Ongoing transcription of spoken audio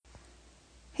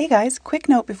Hey guys, quick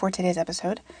note before today's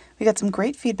episode. We got some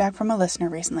great feedback from a listener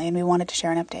recently and we wanted to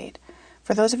share an update.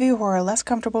 For those of you who are less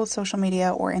comfortable with social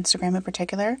media or Instagram in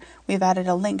particular, we've added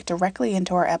a link directly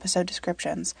into our episode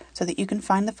descriptions so that you can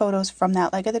find the photos from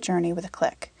that leg of the journey with a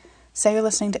click. Say you're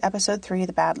listening to episode 3 of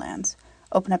The Badlands.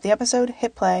 Open up the episode,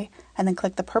 hit play, and then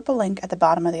click the purple link at the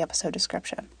bottom of the episode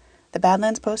description. The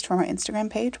Badlands post from our Instagram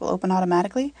page will open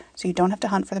automatically so you don't have to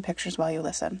hunt for the pictures while you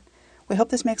listen. We hope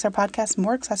this makes our podcast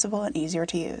more accessible and easier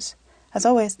to use. As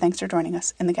always, thanks for joining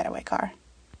us in the Getaway Car.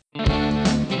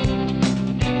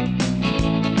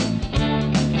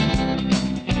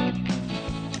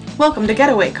 Welcome to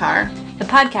Getaway Car, the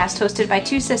podcast hosted by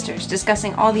two sisters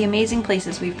discussing all the amazing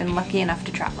places we've been lucky enough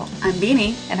to travel. I'm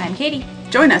Beanie. And I'm Katie.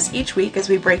 Join us each week as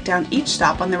we break down each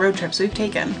stop on the road trips we've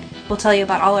taken. We'll tell you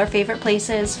about all our favorite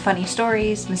places, funny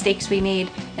stories, mistakes we made,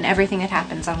 and everything that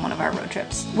happens on one of our road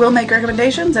trips. We'll make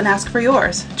recommendations and ask for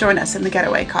yours. Join us in the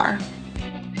Getaway Car.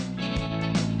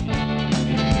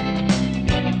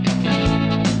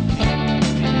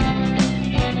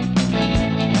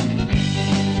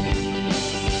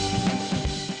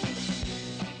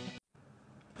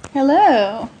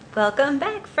 Hello. Welcome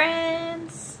back,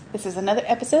 friends. This is another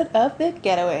episode of the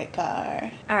Getaway Car.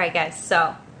 Alright guys,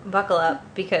 so buckle up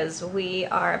because we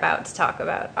are about to talk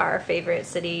about our favorite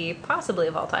city possibly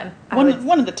of all time.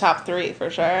 One of the top 3 for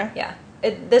sure. Yeah.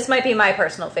 This might be my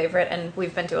personal favorite, and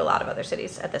we've been to a lot of other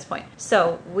cities at this point.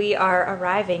 So we are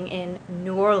arriving in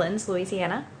New Orleans,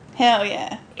 Louisiana. Hell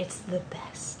yeah. It's the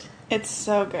best. It's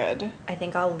so good. I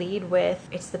think I'll lead with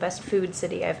it's the best food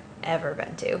city I've ever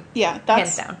been to. Yeah,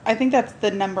 that's hands down. I think that's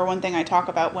the number one thing I talk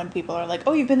about when people are like,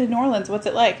 "Oh, you've been to New Orleans? What's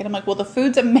it like?" And I'm like, "Well, the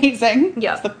food's amazing."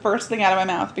 Yeah, it's the first thing out of my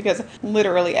mouth because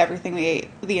literally everything we ate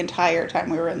the entire time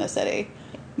we were in the city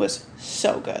was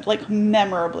so good, like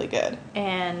memorably good.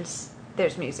 And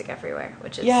there's music everywhere,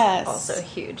 which is also a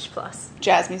huge plus.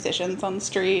 Jazz musicians on the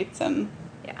streets and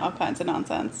yeah, all kinds of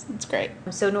nonsense. It's great.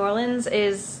 So New Orleans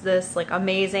is this like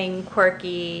amazing,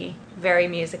 quirky, very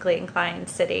musically inclined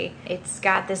city. It's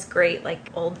got this great like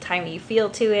old-timey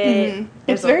feel to it. Mm-hmm.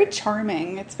 It's very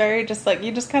charming. It's very just like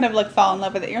you just kind of like fall in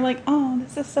love with it. You're like, "Oh,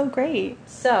 this is so great."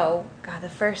 So, God,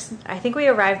 I think we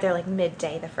arrived there like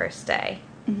midday the first day.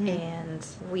 Mm-hmm. And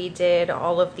we did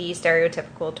all of the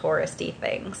stereotypical touristy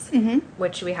things, mm-hmm.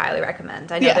 which we highly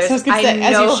recommend. I know as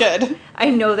you should.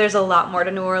 I know there's a lot more to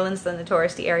New Orleans than the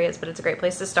touristy areas, but it's a great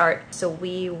place to start. So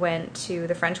we went to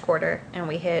the French Quarter, and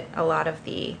we hit a lot of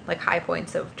the like high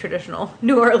points of traditional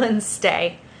New Orleans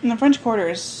stay. And the French Quarter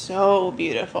is so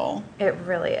beautiful. It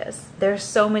really is. There's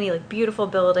so many like beautiful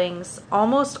buildings.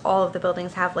 Almost all of the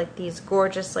buildings have like these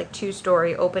gorgeous like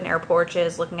 2-story open air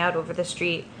porches looking out over the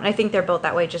street. And I think they're built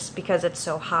that way just because it's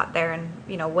so hot there, and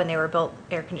you know, when they were built,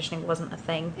 air conditioning wasn't a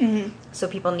thing. Mm-hmm. So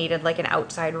people needed like an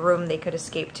outside room they could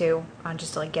escape to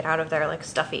just to like get out of their like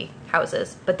stuffy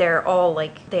houses. But they're all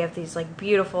like, they have these like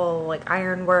beautiful like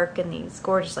ironwork and these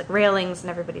gorgeous like railings,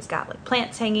 and everybody's got like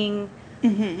plants hanging.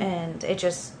 Mm-hmm. And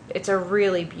it's a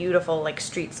really beautiful like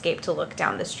streetscape to look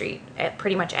down the street at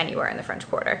pretty much anywhere in the French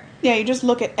Quarter. Yeah, you just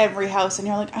look at every house and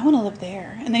you're like, I want to live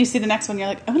there. And then you see the next one, you're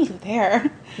like, I want to live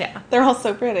there. Yeah. They're all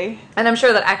so pretty. And I'm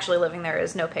sure that actually living there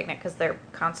is no picnic because they're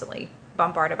constantly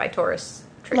bombarded by tourists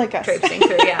like us. traipsing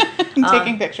through, yeah. And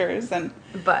taking pictures.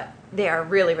 But they are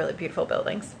really, really beautiful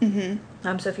buildings.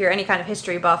 Mm-hmm. So if you're any kind of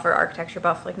history buff or architecture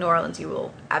buff like New Orleans, you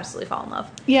will absolutely fall in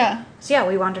love. Yeah. So yeah,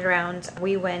 we wandered around.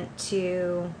 We went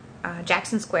to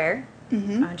Jackson Square.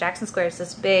 Mm-hmm. Jackson Square is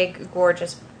this big,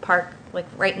 gorgeous park, like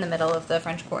right in the middle of the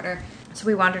French Quarter. So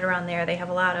we wandered around there. They have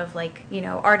a lot of like, you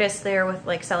know, artists there with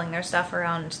like selling their stuff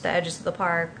around the edges of the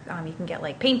park. You can get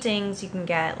like paintings, you can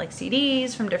get like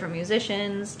CDs from different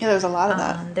musicians. Yeah, there's a lot of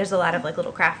that. There's a lot of like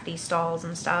little crafty stalls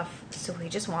and stuff. So we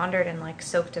just wandered and like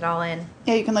soaked it all in.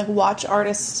 Yeah, you can like watch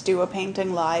artists do a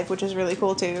painting live, which is really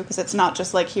cool too, because it's not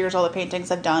just like here's all the paintings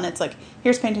I've done. It's like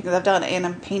here's paintings I've done and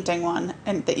I'm painting one,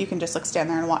 and that you can just like stand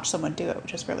there and watch someone do it,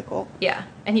 which is really cool. Yeah,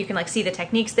 and you can like see the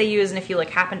techniques they use, and if you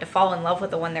like happen to fall in love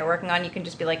with the one they're working on, you can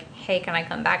just be like, hey, can I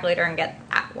come back later and get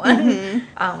that one?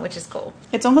 Mm-hmm. Which is cool.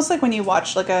 It's almost like when you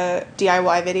watch like a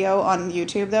DIY video on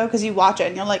YouTube though, because you watch it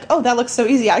and you're like, oh, that looks so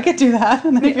easy, I could do that.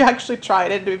 And then if you actually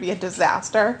tried it, it would be a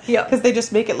disaster. Yeah, because they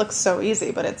just make it look so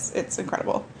easy, but it's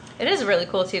incredible. It is really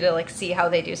cool too to like see how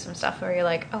they do some stuff where you're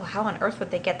like, oh, how on earth would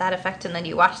they get that effect? And then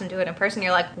you watch them do it in person,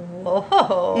 you're like,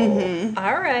 whoa,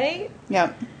 all right.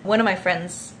 Yep. One of my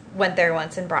friends went there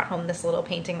once and brought home this little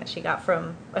painting that she got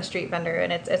from a street vendor,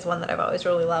 and it's one that I've always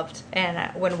really loved.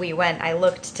 And when we went, I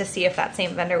looked to see if that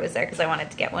same vendor was there because I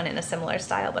wanted to get one in a similar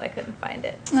style, but I couldn't find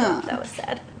it. So that was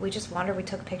sad. We just wandered. We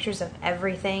took pictures of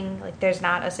everything. Like, there's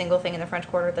not a single thing in the French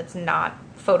Quarter that's not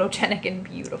photogenic and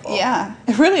beautiful. Yeah.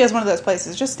 It really is one of those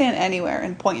places. Just stand anywhere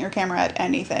and point your camera at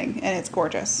anything, and it's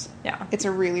gorgeous. Yeah. It's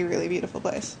a really, really beautiful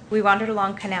place. We wandered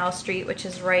along Canal Street, which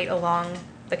is right along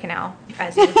the canal,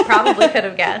 as you probably could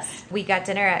have guessed. We got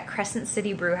dinner at Crescent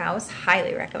City Brew House.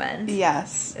 Highly recommend.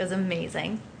 Yes. It was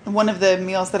amazing. One of the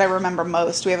meals that I remember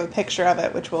most, we have a picture of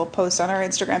it, which we'll post on our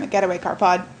Instagram at Getaway Car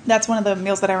Pod. That's one of the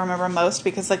meals that I remember most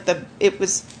because, like, it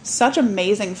was such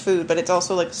amazing food, but it's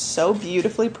also, like, so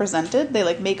beautifully presented. They,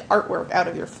 like, make artwork out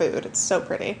of your food. It's so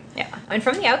pretty. Yeah. I mean,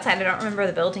 from the outside, I don't remember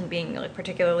the building being, like,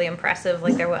 particularly impressive.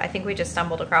 Like, I think we just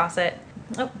stumbled across it.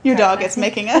 Oh, your dog is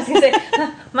making us.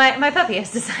 My puppy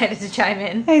has decided to chime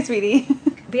in. Hey, sweetie.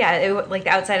 But yeah, like, the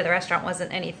outside of the restaurant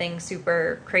wasn't anything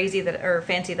super crazy or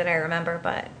fancy that I remember,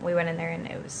 but we went in there and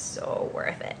it was so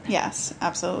worth it. Yes,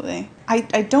 absolutely. I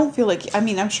don't feel like, I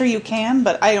mean, I'm sure you can,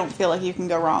 but I don't feel like you can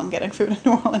go wrong getting food in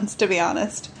New Orleans, to be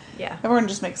honest. Yeah. Everyone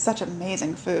just makes such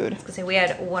amazing food. I was gonna say, we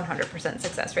had 100%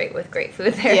 success rate with great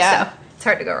food there, yeah. So it's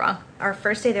hard to go wrong. Our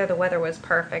first day there, the weather was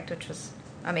perfect, which was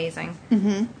amazing.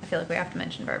 Mm-hmm. I feel like we have to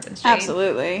mention Bourbon Street.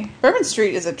 Absolutely. Bourbon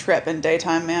Street is a trip in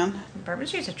daytime, man. Bourbon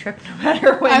Street's a trip no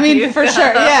matter when. I mean, for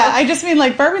sure, yeah. I just mean,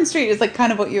 like, Bourbon Street is, like,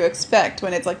 kind of what you expect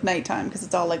when it's, like, nighttime, because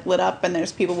it's all, like, lit up, and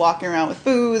there's people walking around with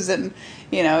booze, and,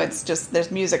 you know, it's just,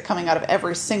 there's music coming out of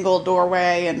every single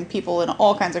doorway, and people in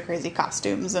all kinds of crazy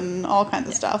costumes, and all kinds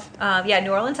of stuff. Yeah,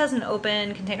 New Orleans has an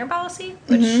open container policy,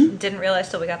 which didn't realize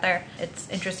till we got there. It's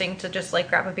interesting to just, like,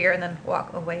 grab a beer and then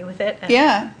walk away with it. And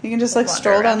yeah, you can just, like,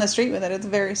 stroll around down the street with it. It's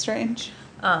very strange.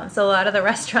 So a lot of the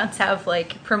restaurants have,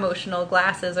 like, promotional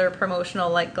glasses or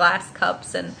promotional, like, glass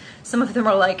cups, and some of them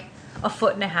are, like,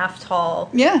 1.5 feet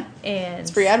tall. Yeah. And it's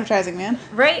free advertising, man.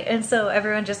 Right. And so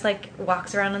everyone just, like,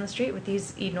 walks around on the street with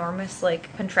these enormous,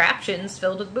 like, contraptions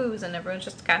filled with booze, and everyone's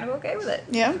just kind of okay with it.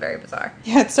 Yeah. It's very bizarre.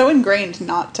 Yeah, it's so ingrained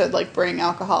not to, like, bring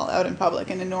alcohol out in public,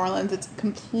 and in New Orleans it's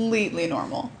completely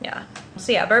normal. Yeah.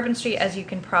 So yeah, Bourbon Street, as you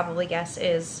can probably guess,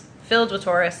 is filled with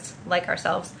tourists like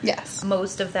ourselves. Yes.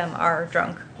 Most of them are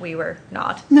drunk. We were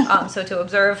not. No. So to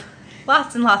observe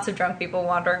lots and lots of drunk people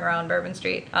wandering around Bourbon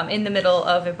Street in the middle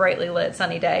of a brightly lit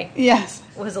sunny day. Yes.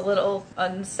 Was a little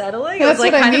unsettling. That's it was,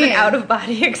 like, what I kind of an mean.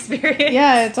 out-of-body experience.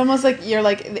 Yeah, it's almost like you're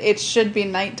like, it should be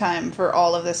nighttime for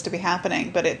all of this to be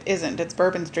happening, but it isn't. It's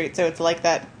Bourbon Street, so it's like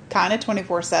that kind of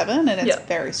 24/7, and it's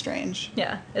very strange.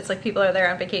 Yeah. It's like people are there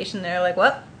on vacation. They're like,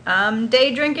 well, I'm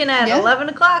day drinking at 11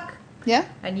 o'clock. Yeah.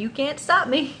 And you can't stop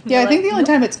me. Yeah, I think the only nope.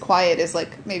 time it's quiet is,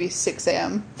 like, maybe 6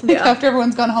 a.m. Like, Yeah. after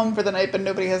everyone's gone home for the night, but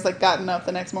nobody has, like, gotten up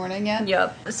the next morning yet.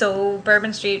 Yep. So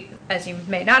Bourbon Street, as you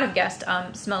may not have guessed,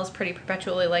 smells pretty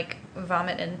perpetually like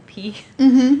vomit and pee.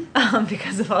 Mm-hmm.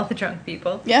 Because of all the drunk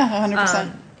people. Yeah,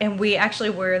 100%. And we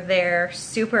actually were there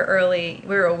super early.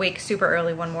 We were awake super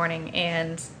early one morning,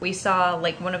 and we saw,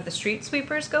 like, one of the street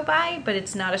sweepers go by, but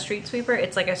it's not a street sweeper.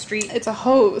 It's like a street It's a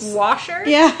hose. washer.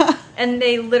 Yeah. And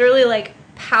they literally, like,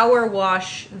 power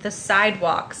wash the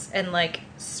sidewalks and, like,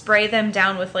 spray them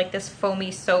down with, like, this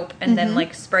foamy soap and then,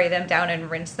 like, spray them down and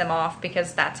rinse them off,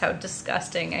 because that's how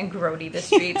disgusting and grody the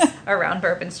streets around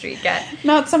Bourbon Street get.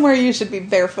 Not somewhere you should be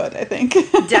barefoot, I think.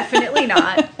 Definitely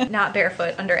not. Not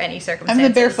barefoot under any I'm circumstances.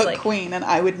 the barefoot like, queen, and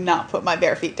I would not put my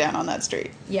bare feet down on that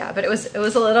street. Yeah, but it was a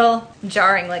little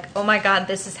jarring. Like, oh my god,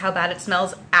 this is how bad it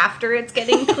smells after it's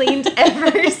getting cleaned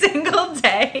every single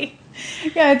day.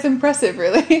 Yeah, it's impressive,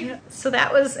 really. So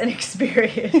that was an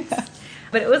experience. Yeah.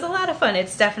 But it was a lot of fun.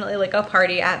 It's definitely, like, a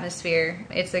party atmosphere.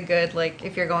 It's a good, like,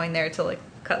 if you're going there to, like,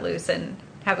 cut loose and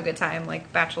have a good time,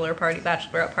 like, bachelor party,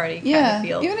 bachelorette party kind of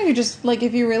feel. Even if you just, like,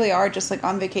 if you really are just, like,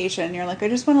 on vacation, you're like, I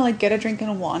just want to, like, get a drink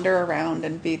and wander around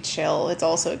and be chill. It's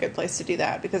also a good place to do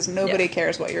that, because nobody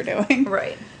cares what you're doing.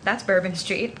 Right. That's Bourbon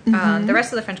Street. The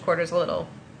rest of the French Quarter is a little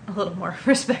more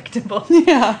respectable.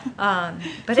 Yeah.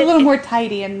 But It's a little more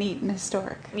tidy and neat and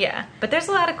historic. Yeah, but there's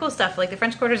a lot of cool stuff. Like, the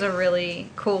French Quarter is a really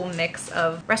cool mix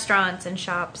of restaurants and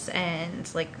shops and,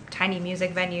 like, tiny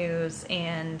music venues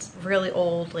and really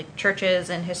old, like, churches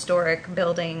and historic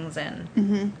buildings,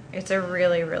 and it's a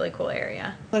really, really cool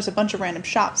area. There's a bunch of random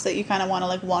shops that you kind of want to,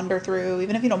 like, wander through.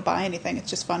 Even if you don't buy anything, it's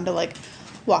just fun to, like,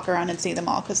 walk around and see them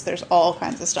all because there's all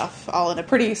kinds of stuff all in a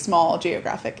pretty small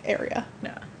geographic area.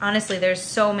 Yeah. Honestly, there's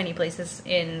so many places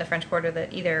in the French Quarter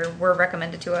that either were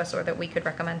recommended to us or that we could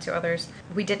recommend to others.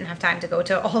 We didn't have time to go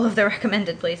to all of the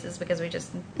recommended places because we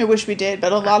just... I wish we did,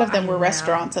 but a lot of them were know.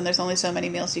 restaurants, and there's only so many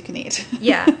meals you can eat.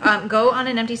 Yeah, go on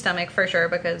an empty stomach for sure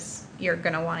because you're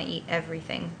going to want to eat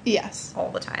everything. Yes. All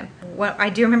the time. Well,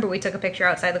 I do remember we took a picture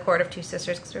outside the court of Two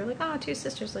Sisters because we were like, oh, Two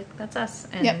Sisters, like, that's us.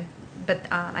 And Yep. But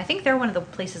I think they're one of the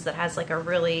places that has like a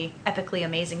really epically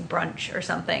amazing brunch or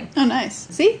something. Oh, nice.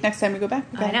 See? Next time we go back.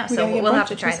 I know, so we'll have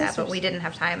to try that, but we didn't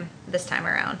have time this time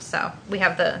around. So we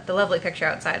have the lovely picture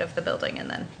outside of the building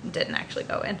and then didn't actually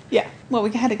go in. Yeah. Well,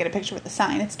 we had to get a picture with the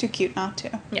sign. It's too cute not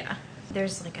to. Yeah.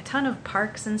 There's like a ton of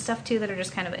parks and stuff too that are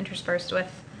just kind of interspersed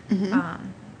with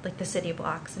like the city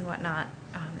blocks and whatnot.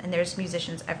 And there's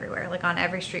musicians everywhere, like on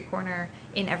every street corner,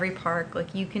 in every park.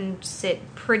 Like you can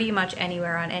sit pretty much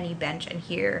anywhere on any bench and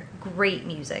hear great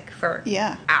music for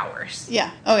hours. Yeah.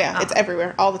 Oh, yeah. It's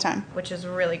everywhere all the time. Which is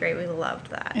really great. We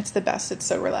loved that. It's the best. It's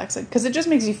so relaxing. Because it just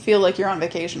makes you feel like you're on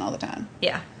vacation all the time.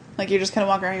 Yeah. Like, you're just kind of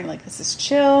walking around and you're like, this is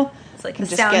chill. It's like the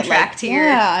soundtrack to your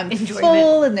I'm enjoyment.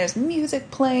 full, and there's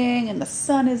music playing, and the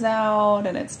sun is out,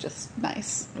 and it's just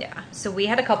nice. Yeah. So we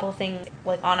had a couple things,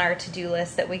 like, on our to-do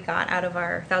list that we got out of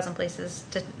our 1,000 Places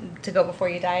to Go Before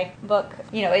You Die book.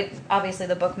 You know, obviously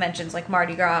the book mentions, like,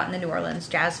 Mardi Gras and the New Orleans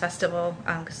Jazz Festival,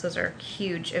 because those are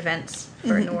huge events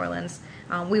for New Orleans.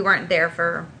 We weren't there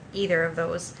for either of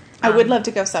those. I would love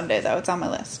to go someday, though. It's on my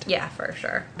list. Yeah, for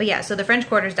sure. But yeah, so the French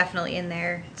Quarter is definitely in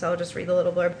there. So I'll just read the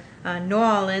little blurb. New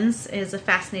Orleans is a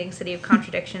fascinating city of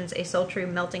contradictions, a sultry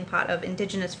melting pot of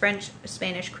indigenous French,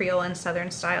 Spanish, Creole, and Southern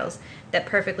styles that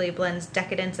perfectly blends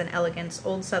decadence and elegance,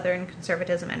 old Southern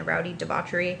conservatism and rowdy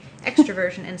debauchery,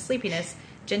 extroversion and sleepiness,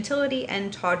 gentility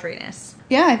and tawdriness.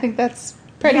 Yeah, I think that's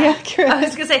pretty accurate. I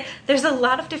was going to say, there's a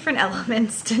lot of different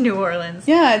elements to New Orleans.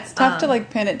 Yeah, it's tough to, like,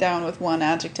 pin it down with one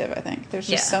adjective, I think. There's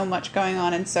just so much going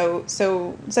on and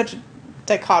such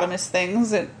dichotomous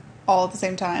things all at the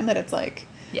same time that it's like...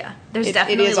 Yeah, there's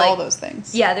definitely, it is like, all those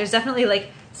things. Yeah, there's definitely,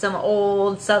 like, some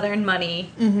old Southern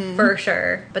money, for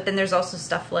sure. But then there's also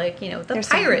stuff like, you know, there's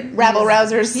pirate...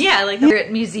 rabble-rousers. Yeah, like the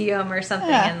pirate museum or something.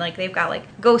 Yeah. And, like, they've got,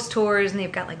 like, ghost tours, and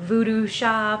they've got, like, voodoo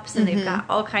shops, and they've got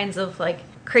all kinds of, like,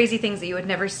 crazy things that you would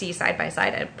never see side by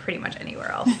side at pretty much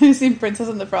anywhere else. Have you seen Princess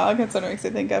and the Frog? That's what it makes me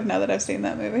think of now that I've seen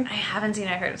that movie. I haven't seen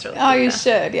it. I heard it's really Oh, cool, you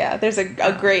should, yeah. There's a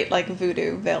great, like,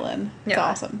 voodoo villain. It's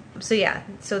awesome. So, yeah.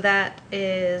 So that's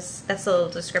a little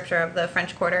descriptor of the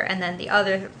French Quarter. And then the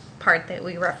other part that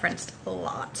we referenced a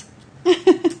lot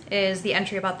is the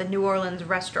entry about the New Orleans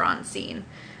restaurant scene.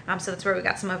 So that's where we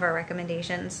got some of our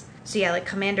recommendations. So yeah, like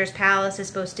Commander's Palace is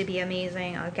supposed to be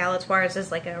amazing. Galatoire's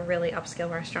is like a really upscale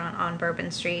restaurant on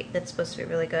Bourbon Street that's supposed to be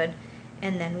really good.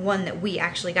 And then one that we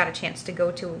actually got a chance to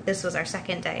go to, this was our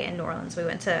second day in New Orleans. We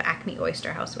went to Acme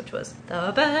Oyster House, which was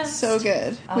the best. So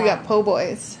good. We got po'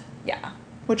 boys. Yeah.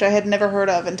 Which I had never heard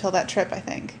of until that trip, I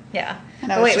think. Yeah.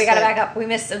 And we gotta back up. We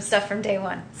missed some stuff from day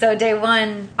one. So day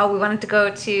one, we wanted to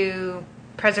go to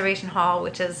Preservation Hall,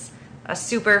 which is a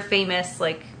super famous,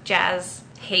 like, jazz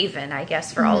haven, I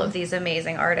guess, for all of these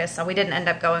amazing artists. So we didn't end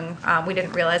up going, we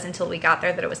didn't realize until we got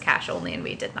there that it was cash only, and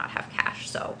we did not have cash.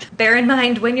 So bear in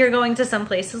mind when you're going to some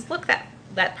places, look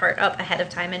that part up ahead of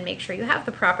time and make sure you have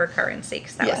the proper currency,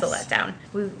 because that was a letdown.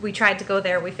 We tried to go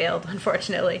there, we failed,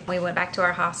 unfortunately. We went back to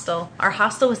our hostel. Our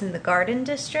hostel was in the Garden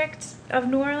District of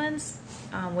New Orleans,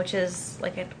 which is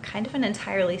like a kind of an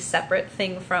entirely separate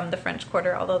thing from the French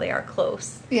Quarter, although they are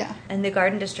close. Yeah. And the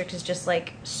Garden District is just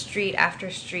like street after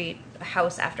street,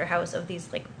 house after house of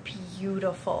these like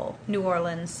beautiful New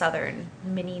Orleans Southern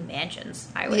mini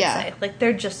mansions, I would say. Like,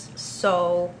 they're just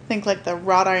so... Think like the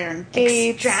wrought iron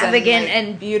gates. Extravagant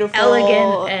and beautiful.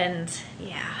 Elegant and,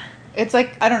 yeah. It's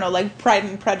like, I don't know, like Pride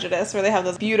and Prejudice, where they have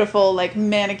those beautiful, like,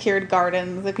 manicured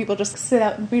gardens that people just sit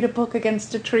out and read a book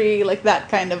against a tree, like that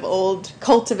kind of old,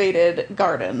 cultivated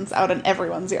gardens out in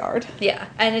everyone's yard. Yeah,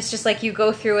 and it's just like you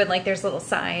go through and, like, there's little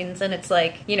signs, and it's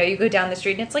like, you know, you go down the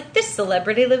street and it's like, this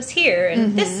celebrity lives here,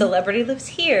 and this celebrity lives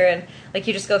here, and, like,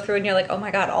 you just go through and you're like, oh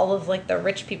my god, all of, like, the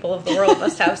rich people of the world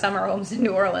must have summer homes in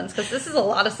New Orleans, because this is a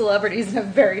lot of celebrities in a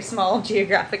very small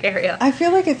geographic area. I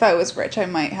feel like if I was rich, I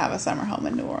might have a summer home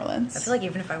in New Orleans. I feel like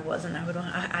even if I wasn't,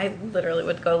 I literally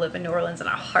would go live in New Orleans in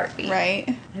a heartbeat.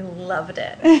 Right? I loved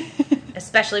it.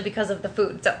 Especially because of the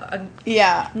food. So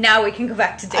yeah. Now we can go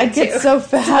back to day 2. I'd get so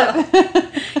fat.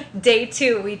 So, day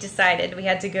 2, we decided we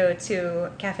had to go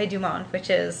to Café du Monde,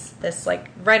 which is this, like,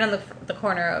 right on the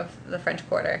corner of the French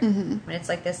Quarter. And it's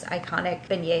like this iconic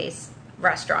beignets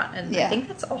restaurant, and I think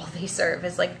that's all they serve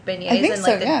is like beignets and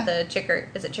like the chicory,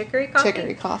 is it chicory coffee?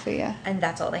 Chicory coffee, yeah. And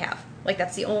that's all they have. Like,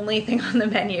 that's the only thing on the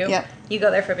menu. Yep. You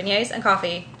go there for beignets and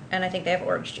coffee, and I think they have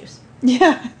orange juice.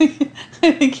 Yeah,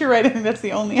 I think you're right. I think that's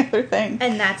the only other thing.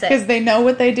 And that's it. Because they know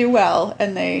what they do well,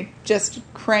 and they just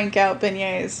crank out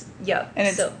beignets. Yep. And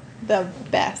it's the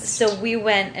best. So we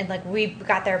went, and, like, we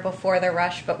got there before the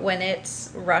rush, but when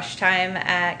it's rush time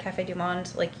at Cafe Du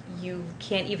Monde, like, you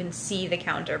can't even see the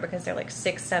counter because they're, like,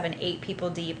 6, 7, 8 people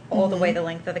deep all the way the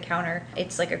length of the counter.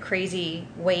 It's, like, a crazy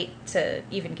wait to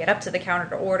even get up to the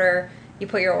counter to order. You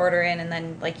put your order in, and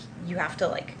then, like, you have to,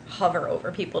 like, hover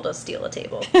over people to steal a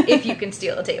table, if you can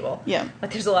steal a table. Yeah.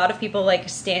 Like, there's a lot of people, like,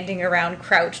 standing around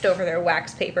crouched over their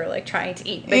wax paper, like, trying to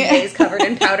eat beignets covered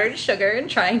in powdered sugar and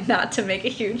trying not to make a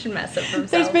huge mess of themselves.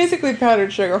 There's basically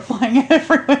powdered sugar flying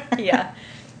everywhere. Yeah.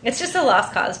 It's just a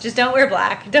lost cause. Just don't wear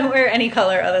black. Don't wear any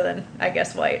color other than, I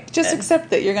guess, white. Just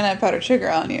accept that you're going to have powdered sugar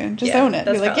on you. Just own it.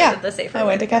 That's Be like, probably the safer I went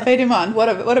way to to go. Cafe Du Monde. What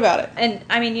about it? And,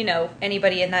 I mean, you know,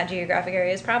 anybody in that geographic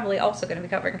area is probably also going to be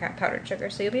covered in powdered sugar,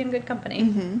 so you'll be in good company.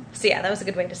 Mm-hmm. So, yeah, that was a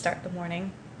good way to start the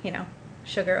morning. You know,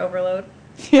 sugar overload.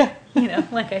 Yeah. You know,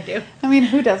 like I do. I mean,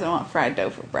 who doesn't want fried dough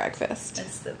for breakfast?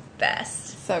 It's the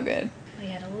best. So good. We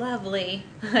had a lovely,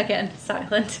 again,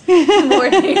 silent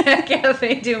morning at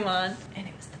Cafe Du Monde. And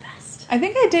it was the best. I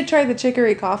think I did try the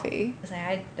chicory coffee.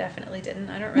 I definitely didn't.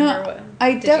 I don't remember what.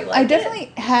 I Did you like I it?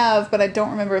 definitely have, but I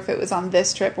don't remember if it was on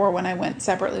this trip or when I went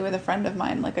separately with a friend of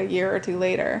mine, like a year or two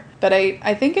later. But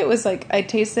I think it was like, I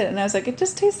tasted it and I was like, it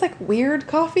just tastes like weird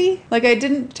coffee. Like, I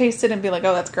didn't taste it and be like,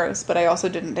 oh, that's gross. But I also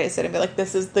didn't taste it and be like,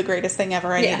 this is the greatest thing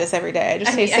ever. I need this every day. I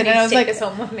just tasted it and I was like, take this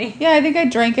home with me. yeah, I think I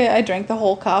drank it. I drank the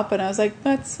whole cup and I was like,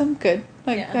 I'm good.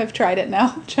 Like, Yeah. I've tried it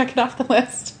now. Check it off the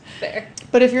list. Fair.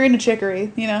 But if you're into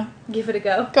chicory, you know, Give it a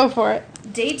go. go for it.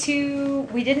 Day 2,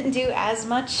 we didn't do as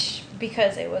much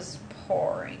because it was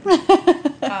pouring.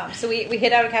 So we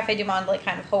hit out a Cafe Du Monde, like,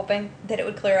 kind of hoping that it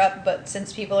would clear up, but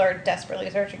since people are desperately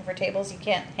searching for tables, you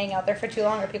can't hang out there for too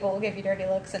long or people will give you dirty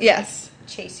looks and Yes.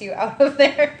 chase you out of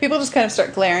there. People just kind of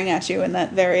start glaring at you in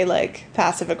that very, like,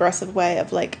 passive-aggressive way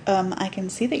of, like, I can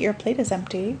see that your plate is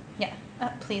empty. Yeah.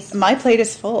 Please. My plate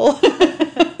is full. We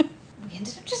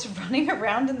ended up just running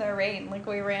around in the rain. Like,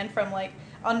 we ran from, like,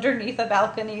 underneath a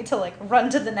balcony to, like, run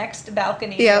to the next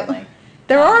balcony. Yeah. Like,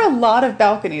 There are a lot of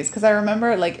balconies, because I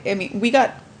remember, like, I mean,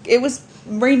 it was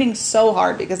raining so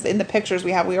hard, because in the pictures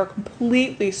we were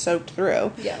completely soaked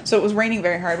through. Yeah. So it was raining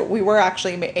very hard, but we were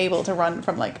actually able to run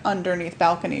from, like, underneath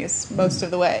balconies most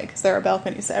of the way, because there are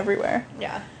balconies everywhere.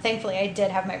 Yeah. Thankfully, I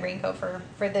did have my raincoat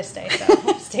for this day, so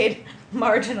I stayed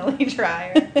marginally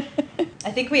drier. I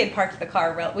think we had parked the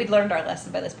car. We'd learned our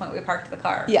lesson by this point. We parked the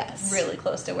car really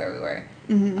close to where we were.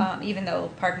 Mm-hmm. Even though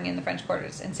parking in the French Quarter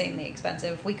is insanely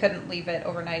expensive, we couldn't leave it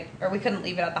overnight, or we couldn't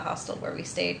leave it at the hostel where we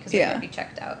stayed because we were already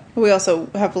checked out. We also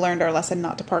have learned our lesson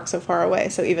not to park so far away,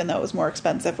 so even though it was more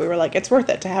expensive, we were like, it's worth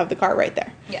it to have the car right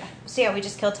there. Yeah. So yeah, we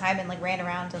just killed time and, like, ran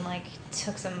around and, like,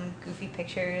 took some goofy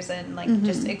pictures and, like,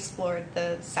 just explored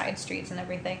the side streets and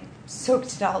everything.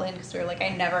 Soaked it all in because we were like, I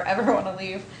never ever want to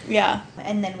leave. Yeah.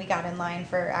 And then we got in line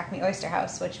for Acme Oyster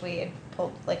House, which we had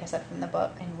pulled, like I said, from the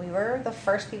book. And we were the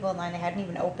first people in line. They hadn't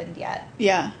even opened yet.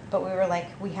 Yeah. But we were like,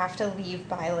 we have to leave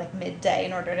by, like, midday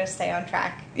in order to stay on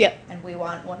track. Yep. And we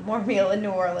want one more meal in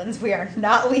New Orleans. We are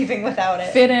not leaving without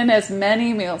it. Fit in as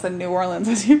many meals in New Orleans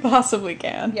as you possibly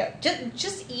can. Yeah.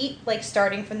 Just eat, like,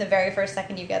 starting from the very first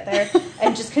second you get there.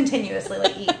 And just continuously,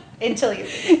 like, eat until you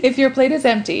leave. If your plate is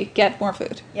empty, get more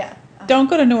food. Yeah. Don't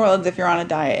go to New Orleans if you're on a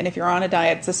diet, and if you're on a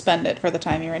diet, suspend it for the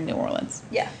time you're in New Orleans.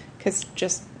 Yeah. Because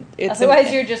it's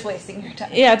Otherwise, you're just wasting your time.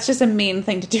 Yeah, it's just a mean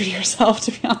thing to do to yourself,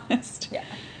 to be honest. Yeah.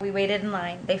 We waited in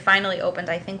line. They finally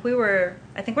opened. I think we were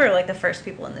like the first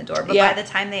people in the door. But by the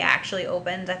time they actually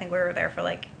opened, I think we were there for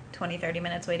like 20, 30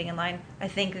 minutes waiting in line. I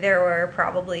think there were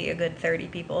probably a good 30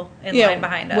 people in line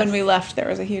behind us. When we left, there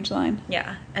was a huge line.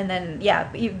 Yeah. And then,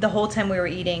 the whole time we were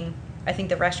eating, I think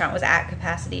the restaurant was at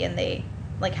capacity and they,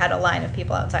 like, had a line of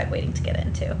people outside waiting to get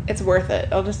in too. It's worth it.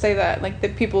 I'll just say that. Like, the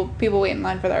people wait in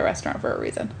line for their restaurant for a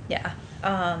reason. Yeah.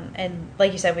 And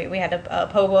like you said, we had a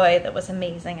po' boy that was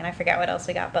amazing, and I forgot what else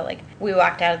we got, but, like, we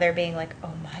walked out of there being like,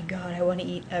 oh my god, I want to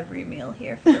eat every meal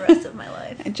here for the rest of my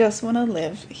life. I just want to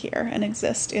live here and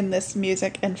exist in this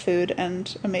music and food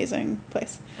and amazing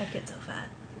place. I'd get so fat.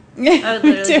 Yeah, I would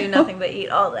literally do nothing but eat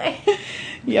all day.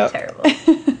 Yep. Terrible.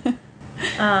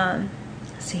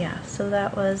 So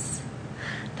that was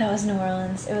New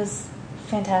Orleans. It was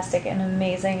fantastic and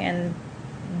amazing and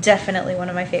definitely one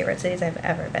of my favorite cities I've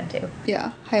ever been to.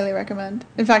 Yeah, highly recommend.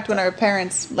 In fact, when our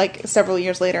parents, like, several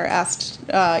years later asked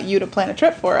you to plan a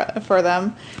trip for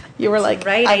them, You were like,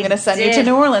 right, I'm going to send you to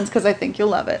New Orleans because I think you'll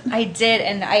love it. I did,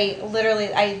 and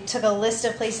I took a list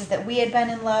of places that we had been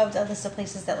and loved, a list of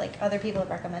places that like other people had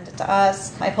recommended to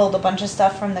us. I pulled a bunch of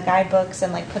stuff from the guidebooks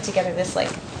and like put together this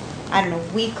like, I don't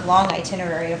know, week-long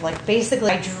itinerary of like basically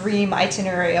my dream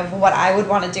itinerary of what I would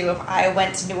want to do if I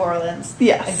went to New Orleans.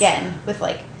 Yes. Again, with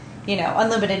like, you know,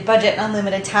 unlimited budget and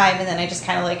unlimited time, and then I just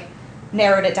kind of like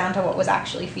narrowed it down to what was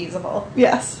actually feasible.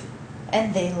 Yes.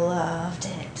 And they loved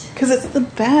it. Because it's the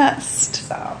best.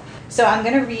 So I'm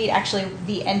going to read actually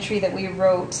the entry that we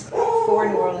wrote for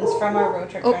New Orleans from our road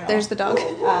trip journal. Oh, there's the dog.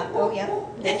 Oh, yeah.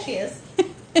 There she is.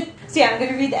 So yeah, I'm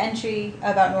going to read the entry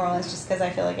about New Orleans just because I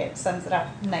feel like it sums it up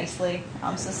nicely.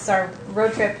 So this is our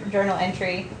road trip journal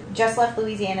entry. Just left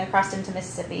Louisiana, crossed into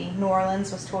Mississippi. New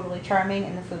Orleans was totally charming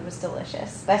and the food was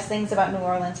delicious. Best things about New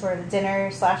Orleans were the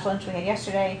dinner/lunch we had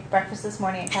yesterday, breakfast this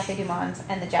morning at Cafe Du Monde,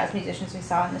 and the jazz musicians we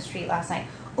saw in the street last night.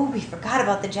 Oh, we forgot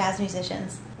about the jazz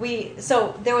musicians.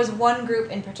 So there was one group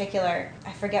in particular,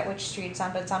 I forget which street it's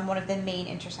on, but it's on one of the main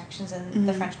intersections in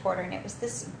the French Quarter, and it was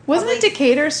this... Wasn't it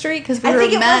Decatur Street? I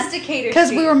think it was Decatur Street.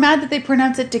 Because we were mad that they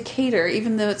pronounce it Decatur,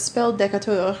 even though it's spelled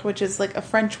Decatur, which is like a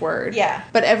French word. Yeah.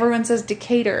 But everyone says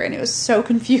Decatur, and it was so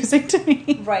confusing to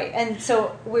me. Right, and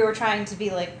so we were trying to be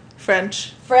like...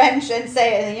 French and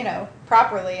say it, you know,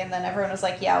 properly, and then everyone was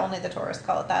like, yeah, only the tourists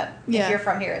call it that. Yeah. If you're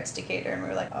from here, it's Decatur, and we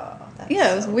were like, oh, that's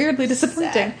it was weirdly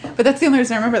disappointing. sad. But that's the only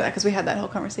reason I remember that, because we had that whole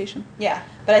conversation. Yeah,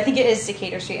 but I think it is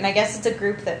Decatur Street, and I guess it's a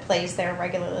group that plays there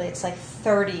regularly. It's like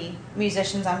 30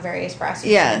 musicians on various brass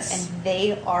instruments, and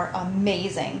they are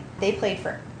amazing. They played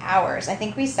for hours. I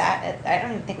think we I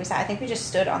don't even think we sat. I think we just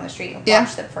stood on the street and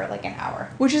watched them for like an hour.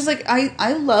 Which is like,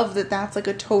 I love that that's like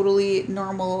a totally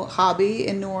normal hobby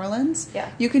in New Orleans. Yeah.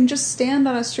 You can just stand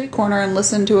on a street corner and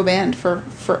listen to a band for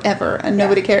forever and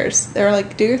nobody cares. They're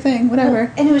like, do your thing, whatever.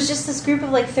 Well, and it was just this group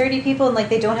of like 30 people, and like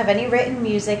they don't have any written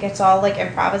music. It's all like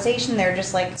improvisation. They're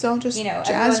just like, it's all just, you know, jazz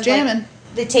everyone's, jamming. Like,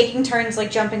 they're taking turns like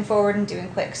jumping forward and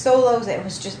doing quick solos. It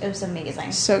was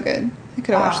amazing. So good. I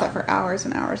could have watched that for hours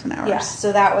and hours and hours. Yeah,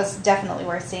 so that was definitely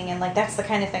worth seeing, and like that's the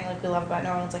kind of thing like we love about New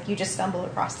Orleans. Like you just stumble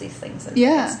across these things, and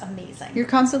it's amazing. You're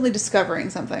constantly discovering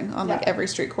something on like every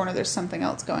street corner. There's something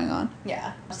else going on.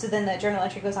 Yeah. So then the journal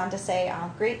entry goes on to say,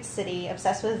 great city,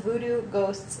 obsessed with voodoo,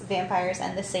 ghosts, vampires,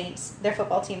 and the Saints. Their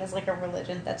football team is like a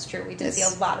religion. That's true. We did see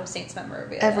a lot of Saints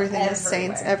memorabilia. Everything is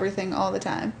Saints. Everything all the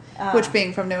time. Which,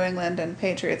 being from New England and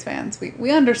Patriots fans,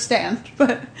 we understand.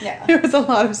 But there was a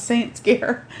lot of Saints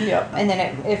gear. Yep. And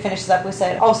then it finishes up with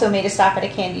said, also made a stop at a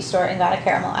candy store and got a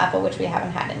caramel apple, which we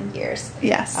haven't had in years.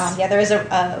 Yes. There is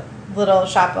a little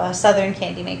shop, Southern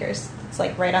Candy Makers. It's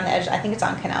like right on the edge. I think it's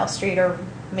on Canal Street or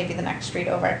maybe the next street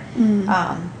over.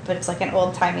 But it's like an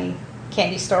old-timey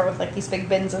candy store with like these big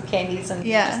bins of candies. And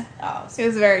it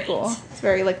was very cool. It's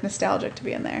very like nostalgic to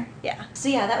be in there. Yeah. So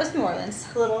yeah, that was New Orleans.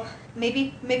 A little,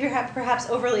 maybe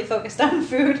perhaps overly focused on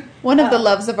food. One of the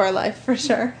loves of our life, for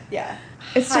sure. Yeah.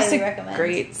 It's just a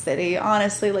great city,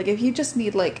 honestly. Like, if you just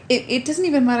need, like, it doesn't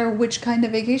even matter which kind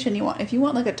of vacation you want. If you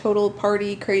want, like, a total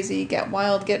party, crazy, get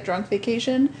wild, get drunk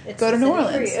vacation, go to New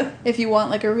Orleans. If you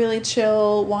want, like, a really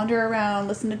chill, wander around,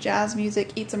 listen to jazz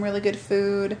music, eat some really good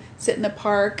food, sit in a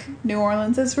park, New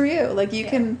Orleans is for you. Like, you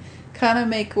can kind of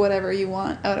make whatever you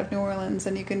want out of New Orleans,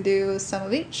 and you can do some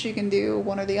of each. You can do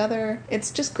one or the other. It's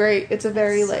just great. It's a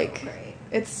very, great.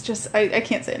 It's just, I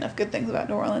can't say enough good things about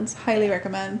New Orleans. Highly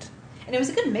recommend. And it was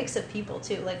a good mix of people,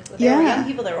 too. Like, there were young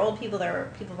people, there were old people, there were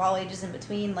people of all ages in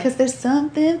between. Because there's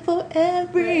something for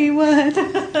everyone.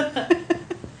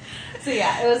 So,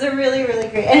 yeah, it was a really, really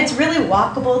great... And it's really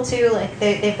walkable, too. Like,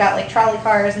 they've got, like, trolley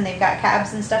cars and they've got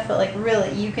cabs and stuff. But, like,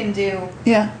 really, you can do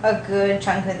a good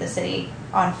chunk of the city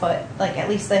on foot. Like, at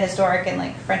least the historic and,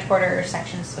 like, French Quarter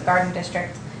sections, the Garden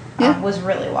District, was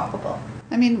really walkable.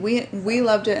 I mean, we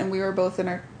loved it, and we were both in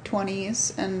our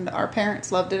 20s, and our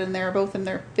parents loved it, and they were both in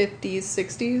their 50s,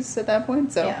 60s at that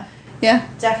point. So, yeah.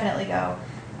 Definitely go.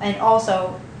 And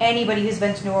also, anybody who's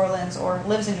been to New Orleans or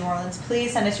lives in New Orleans,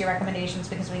 please send us your recommendations,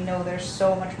 because we know there's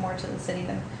so much more to the city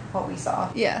than what we saw.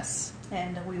 Yes.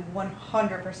 And we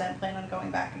 100% plan on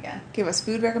going back again. Give us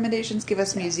food recommendations, give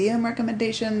us museum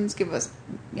recommendations, give us,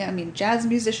 jazz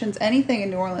musicians, anything in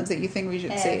New Orleans that you think we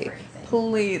should see.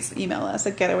 Please email us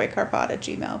at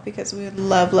getawaycarpod@gmail.com, because we would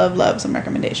love some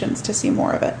recommendations to see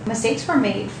more of it. Mistakes were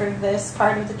made for this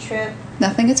part of the trip.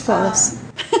 Nothing is flawless.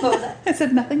 What was that? I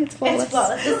said nothing is flawless. It's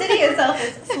flawless. The city itself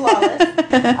is flawless.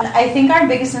 I think our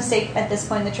biggest mistake at this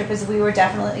point in the trip is we were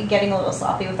definitely getting a little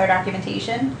sloppy with our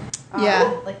documentation.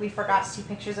 Like, we forgot to take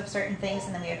pictures of certain things,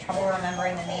 and then we had trouble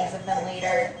remembering the names of them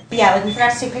later. But yeah, like, we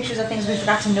forgot to take pictures of things. We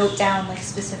forgot to note down, like,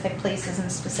 specific places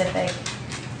and specific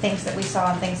things that we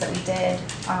saw and things that we did.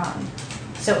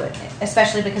 So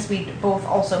especially because we'd both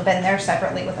also been there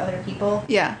separately with other people.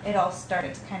 Yeah. It all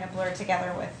started to kind of blur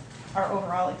together with our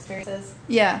overall experiences.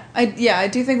 Yeah. I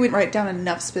do think we'd write down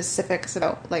enough specifics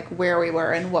about like where we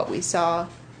were and what we saw.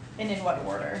 And in what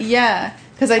order. Yeah.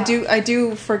 Because I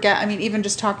do forget. I mean, even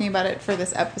just talking about it for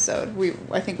this episode,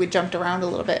 I think we jumped around a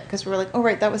little bit because we were like, oh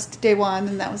right, that was day 1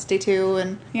 and that was day 2,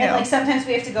 and you know, like sometimes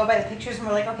we have to go by the pictures and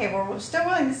we're like, okay, we're still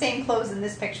wearing the same clothes in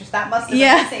this picture, so that must have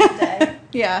been the same day.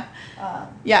 Yeah.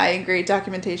 Yeah, I agree.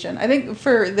 Documentation. I think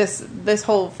for this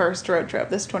whole first road trip,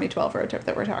 this 2012 road trip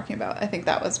that we're talking about, I think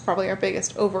that was probably our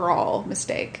biggest overall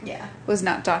mistake. Yeah. Was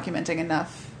not documenting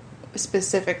enough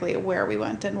specifically where we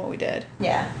went and what we did.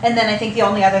 Yeah. And then I think the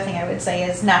only other thing I would say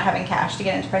is not having cash to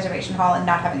get into Preservation Hall and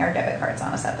not having our debit cards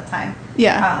on us at the time.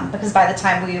 Yeah. Because by the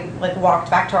time we like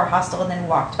walked back to our hostel and then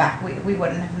walked back, we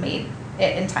wouldn't have made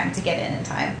it in time to get in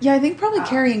time. Yeah, I think probably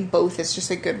carrying both is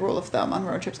just a good rule of thumb on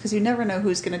road trips because you never know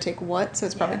who's going to take what, so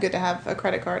it's probably good to have a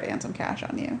credit card and some cash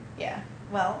on you. Yeah.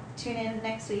 Well, tune in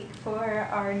next week for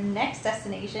our next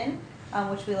destination,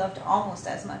 which we loved almost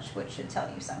as much, which should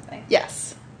tell you something.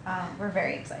 Yes. We're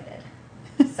very excited.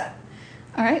 So,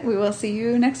 all right, we will see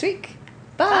you next week.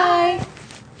 Bye.